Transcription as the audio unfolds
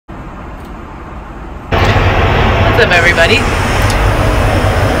What's up, everybody?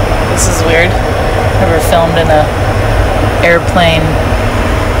 This is weird. Never filmed in a airplane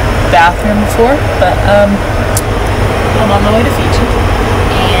bathroom before, but I'm on my way to Fiji,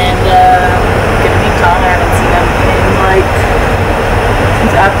 and gonna meet Tom. I haven't seen him in like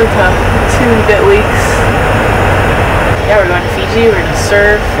since Africa, 2 and a bit weeks. Yeah, we're going to Fiji. We're gonna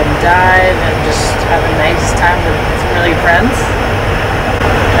surf and dive and just have a nice time with some really good friends.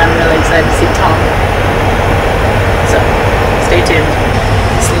 And I'm really excited to see Tom. So, stay tuned.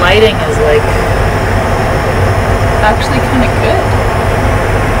 This lighting is like actually kind of good.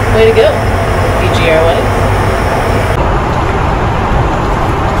 Way to go, Fiji Airways.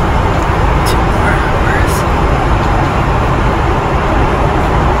 2 more hours.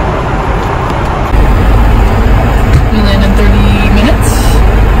 We land in 30 minutes.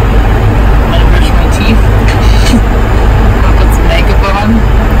 I'm gonna brush my teeth. I'll put some makeup on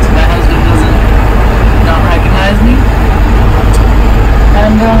so my husband doesn't not recognize me.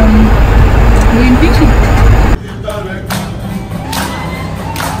 And we're in Fiji.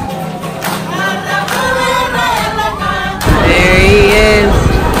 There he is.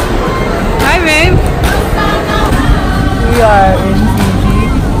 Hi, babe. We are in Fiji.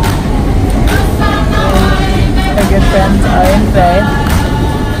 Our good friends Ari and Faye.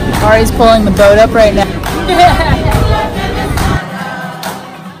 Ari's pulling the boat up right now.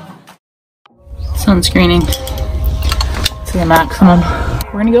 Sun screening to the maximum.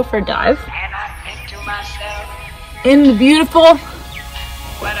 We're gonna go for a dive in the beautiful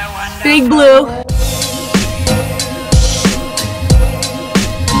Big Blue.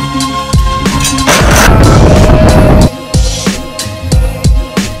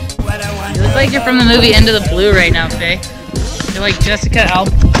 You look like you're from the movie Into the Blue right now, Faye. You're like Jessica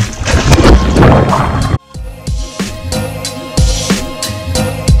Alba.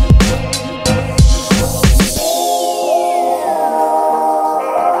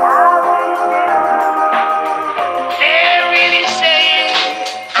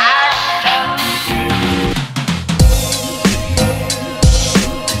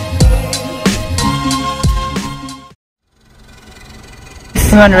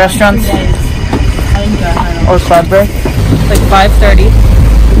 We went to restaurants or club break. It's like 5:30.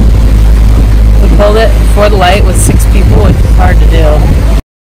 We pulled it before the light with 6 people, which is hard to do.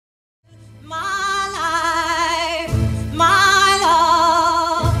 My life, my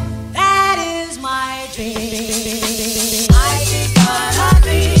love, that is my dream. I think what I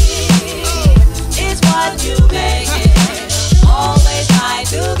dream is what you make it. Always try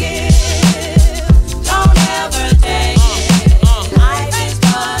to give, don't ever take it.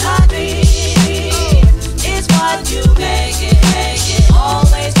 You make it,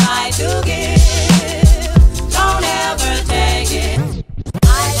 always try to give, don't ever take it.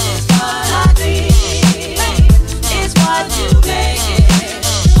 I just what I dream, it's what you make it,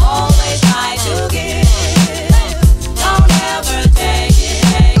 always try to give, don't ever take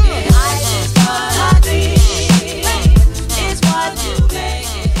it. I just what I dream, it's what you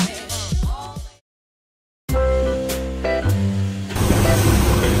make it.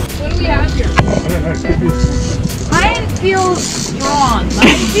 What do we have here? Mine feels strong.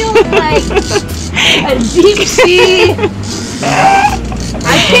 Mine feels like a deep sea. I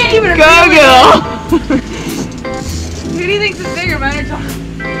can't even Go! Who do you think's is bigger, mine or Tom?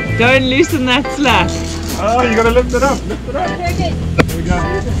 Don't loosen that slack. Oh, you gotta lift it up. Lift it up. Okay. There we go.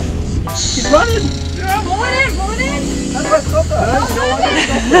 Keep running. Yeah. Pull it in. That's what stop that.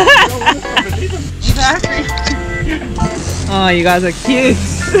 Exactly. Oh, you guys are cute.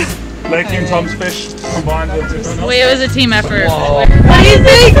 Lakey and Tom's fish combined with different. Wait, it was a team effort. What do you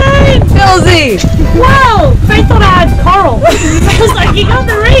think? Philzy! Wow! Faith thought I had coral. I was like, you got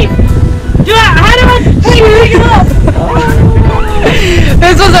the reef! How do I pick it up?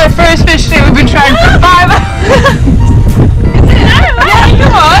 This was our first fish day. We've been trying for 5 hours. Yeah,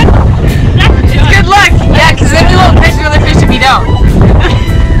 come on. Good luck. Yeah, because then we won't catch another fish if you don't.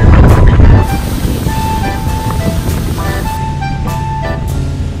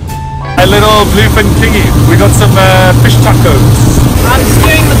 A little bluefin thingy. We got some fish tacos. I'm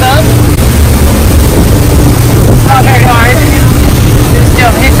steering the boat. Not very hard.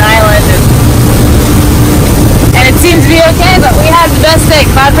 Just hitting an island. And it seems to be okay, but we had the best day.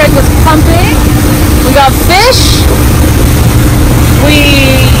 Cloud break was pumping. We got fish.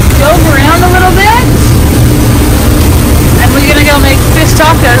 We drove around a little bit. And we're gonna go make fish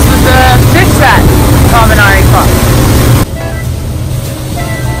tacos with the fish that Tom and Ari caught.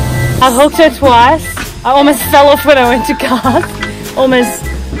 I hooked her twice. I almost fell off when I went to cast. Almost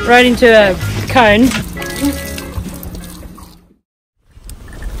right into a cone.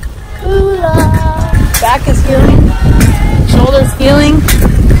 Back is healing. Shoulders healing.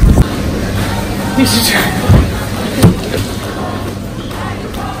 You should try.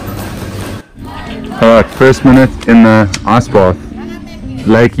 Alright, first minute in the ice bath.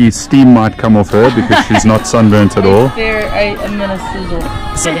 Lakey's steam might come off her because she's not sunburnt at all. I'm gonna sizzle.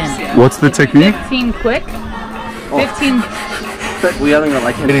 Sit in. What's the technique? 15 quick. 15. We only got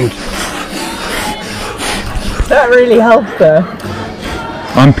like hitting. That really helps though.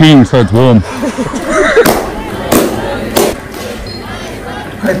 I'm peeing so it's warm.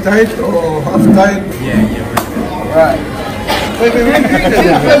 High tide or half tide? Yeah. Right. Wait.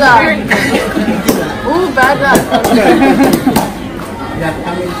 Ooh, bad luck.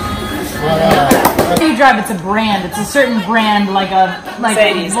 When you drive, it's a brand. It's a certain brand, like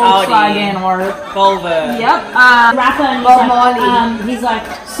Mercedes, Volkswagen Audi, or Volvo. Yep. Rapper and he's like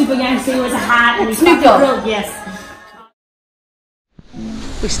super gangster. He wears a hat and he's Snoop Dogg. grilled. Yes.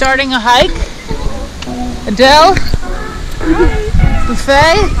 We're starting a hike. Adele.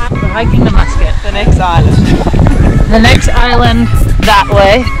 Buffet. We're hiking to Muscat. The next island. The next island that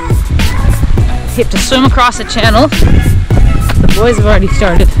way. You have to swim across the channel. The boys have already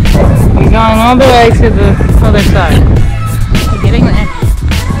started. We're going all the way to the other side. We're getting there.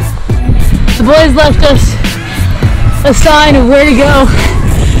 The boys left us a sign of where to go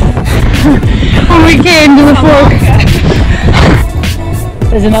when we came to the fork.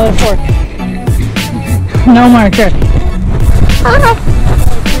 There's another fork. No marker.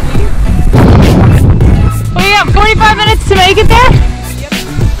 We got 45 minutes to make it there. Yep.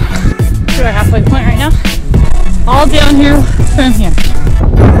 To our halfway point right now. All downhill from here.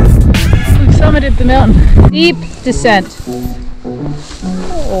 We've summited the mountain. Deep descent.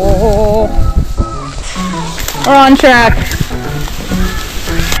 Oh. We're on track.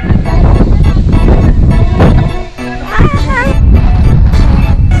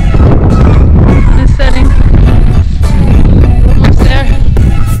 This setting. Almost there.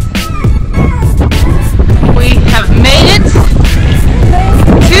 We have made it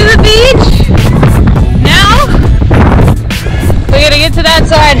to the beach. Now we gotta get to that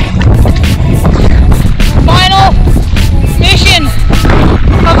side. Final mission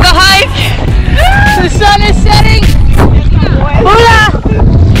of the hike. The sun is setting. Hola!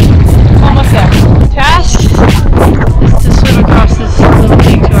 Almost there. Task is to swim across this little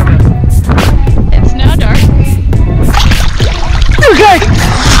lake to our boat. It's now dark. Okay.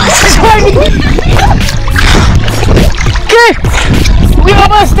 Okay. We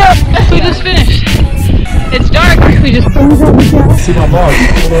almost up. We just finished. It's dark. We just See my balls?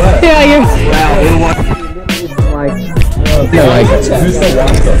 yeah, you're.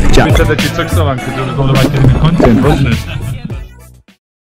 You said that you took so long to do all the right content, wasn't it?